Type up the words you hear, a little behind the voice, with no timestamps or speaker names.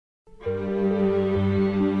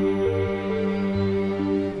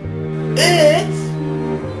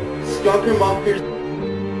SkunkerMunkers.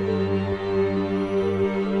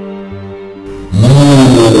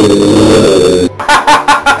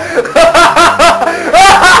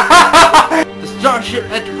 The Starship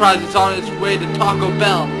Enterprise is on its way to Taco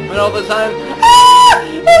Bell when all of a sudden,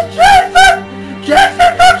 it's Jason!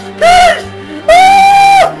 Jason from space!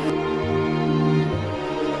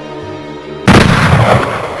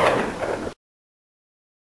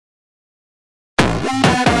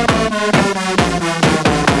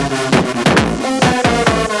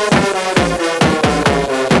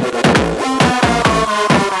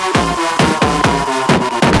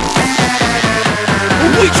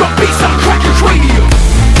 We drop beats on crack your cranium.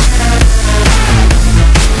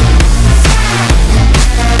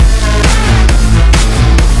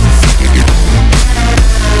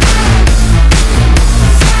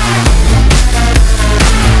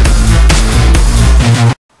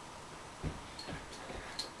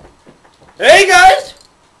 Hey guys!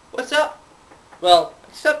 What's up? Well,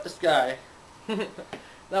 except this guy.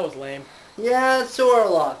 That was lame. Yeah, so are a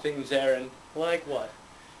lot of things, Aaron. Like what?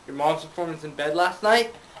 Your mom's performance in bed last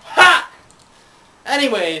night? Ha!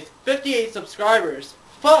 Anyways, 58 subscribers.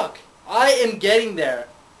 Fuck! I am getting there.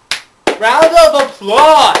 Round of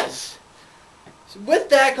applause! So with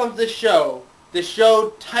that comes the show. The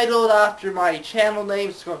show titled after my channel name,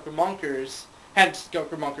 SkunkerMunkers, hence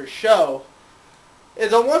SkunkerMunkers Show,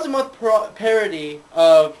 is a once-a-month parody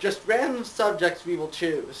of just random subjects we will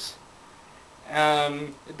choose.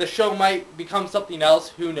 The show might become something else,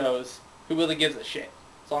 who knows? Who really gives a shit?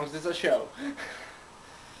 As long as it's a show.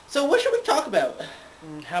 So what should we talk about?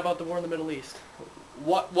 How about the war in the Middle East?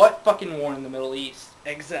 What fucking war in the Middle East?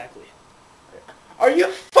 Exactly. Are you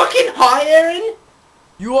fucking high, Aaron?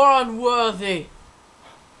 You are unworthy.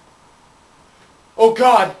 Oh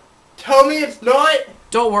god, tell me it's not?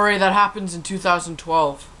 Don't worry, that happens in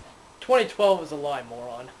 2012. 2012 is a lie,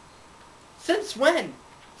 moron. Since when?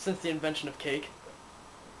 Since the invention of cake.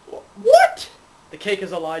 What? The cake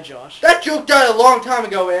is a lie, Josh. That joke died a long time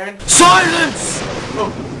ago, Aaron. Silence!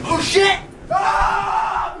 Oh shit!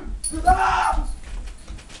 Ah! Ah!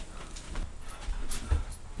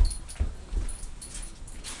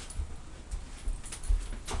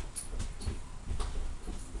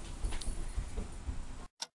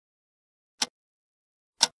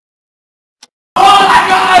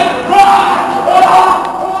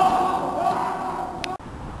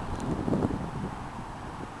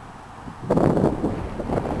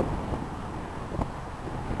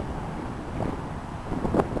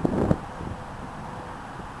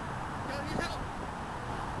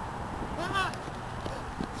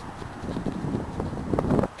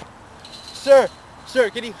 Sir,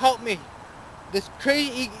 can you help me? This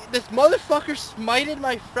motherfucker smited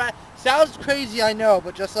my friend. Sounds crazy, I know,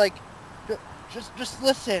 but just like, just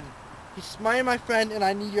listen. He smited my friend, and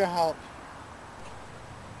I need your help.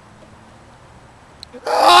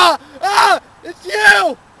 It's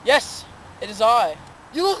you! Yes, it is I.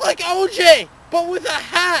 You look like OJ, but with a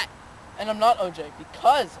hat. And I'm not OJ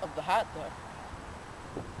because of the hat,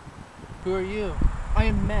 though. Who are you? I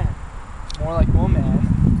am M.A.D. More like woman.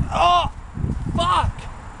 Oh, fuck!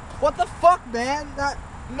 What the fuck, man? That,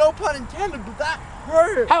 no pun intended, but that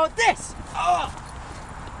hurt. How about this?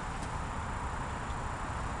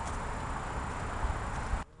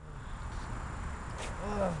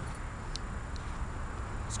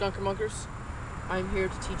 SkunkerMunkers, I am here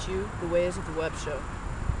to teach you the ways of the web show.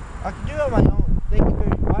 I can do it on my own. Thank you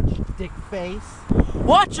very much, dick face.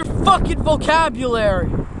 Watch your fucking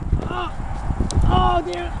vocabulary! Oh,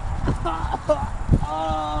 dude.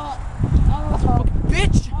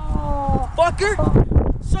 Bitch! Fucker!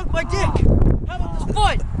 Suck my dick! How about this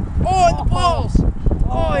foot? Oh, and the balls!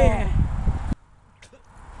 Oh, yeah!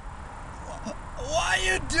 Why are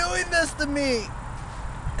you doing this to me?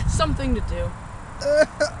 Something to do.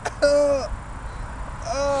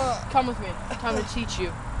 Come with me. Time to teach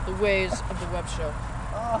you the ways of the web show.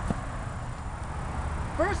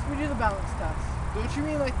 First, we do the balance test. Don't you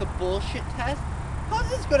mean like the bullshit test? How's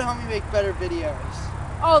this going to help me make better videos?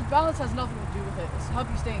 Oh, the balance has nothing to do with it. It's to help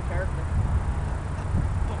you stay in character.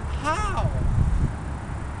 But how?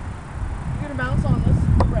 You're gonna balance on this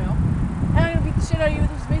rail, and I'm gonna beat the shit out of you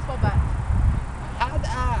with this baseball bat. How to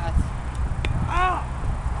ask?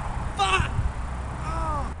 Fuck!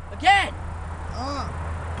 Again!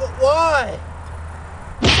 But why?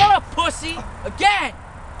 Shut up, pussy! Again!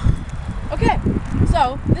 Okay,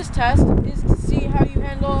 so this test is to see how you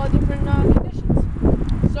handle different conditions.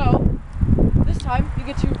 So, this time you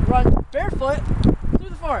get to run barefoot through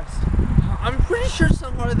the forest. I'm pretty sure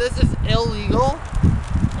some part of this is illegal.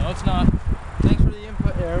 No, it's not. Thanks for the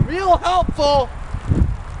input, Aaron. Real helpful!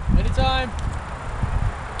 Anytime.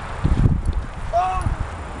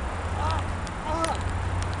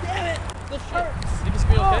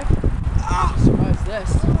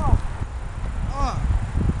 exist.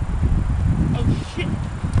 Oh shit.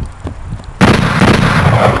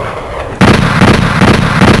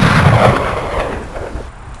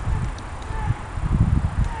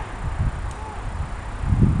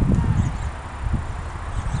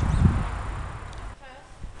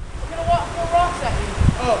 I'm gonna walk throw rocks at you.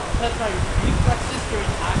 Oh, that's my reflex sister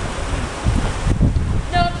attack.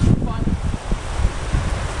 No, just for fun.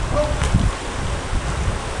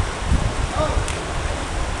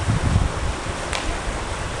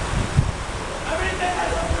 Everything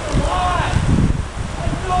has opened a lot. I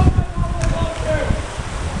know my mama loves her.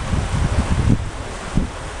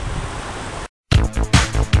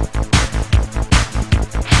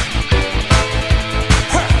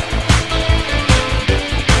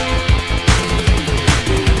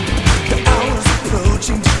 The hour's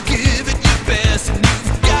approaching to give it your best, and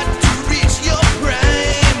you've got to reach your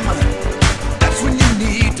prime. That's when you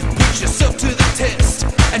need to put yourself to the test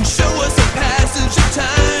and show us a passage of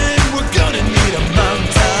time. We're gonna need a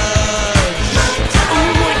montage.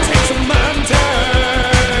 Ooh, it takes a montage.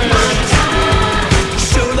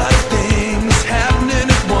 Show a lot of things happening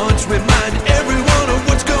at once. Remind everyone of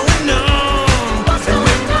what's going on. And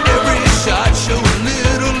with every shot, show a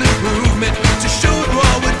little improvement. To show it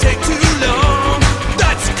all would take too long.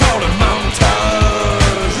 That's called a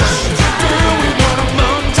montage. Girl, we want a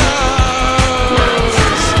montage.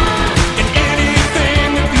 And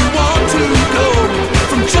anything if you want to go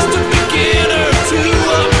from just a beginner to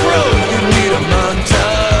a pro. You need a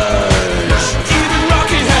montage. Even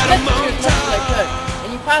Rocky had a I did as much as I montage. could,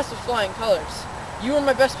 and you passed with flying colors. You were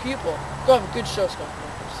my best pupil. Go have a good show,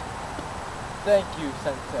 SkunkerMunkers. Thank you,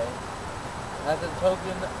 Sensei. As a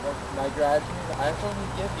token of my gratitude, I have something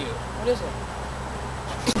to give you. What is it?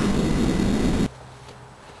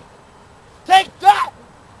 Take that,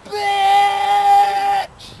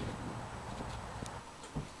 bitch!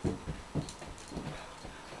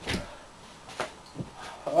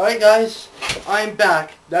 Alright guys, I'm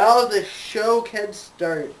back. Now the show can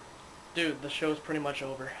start. Dude, the show's pretty much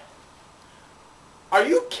over. Are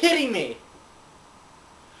you kidding me?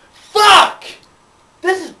 Fuck!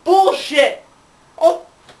 This is bullshit! Oh!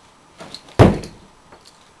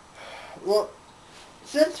 Well,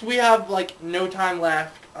 since we have, like, no time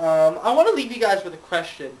left, I want to leave you guys with a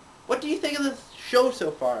question. What do you think of this show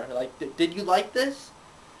so far? Like, did you like this?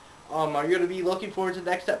 Are you going to be looking forward to the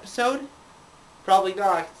next episode? Probably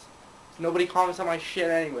not. Nobody comments on my shit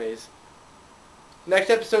anyways. Next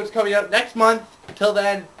episode's coming out next month. Until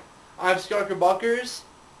then, I'm SkunkerMunkers.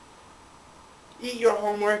 Eat your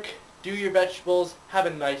homework, do your vegetables, have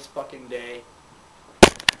a nice fucking day.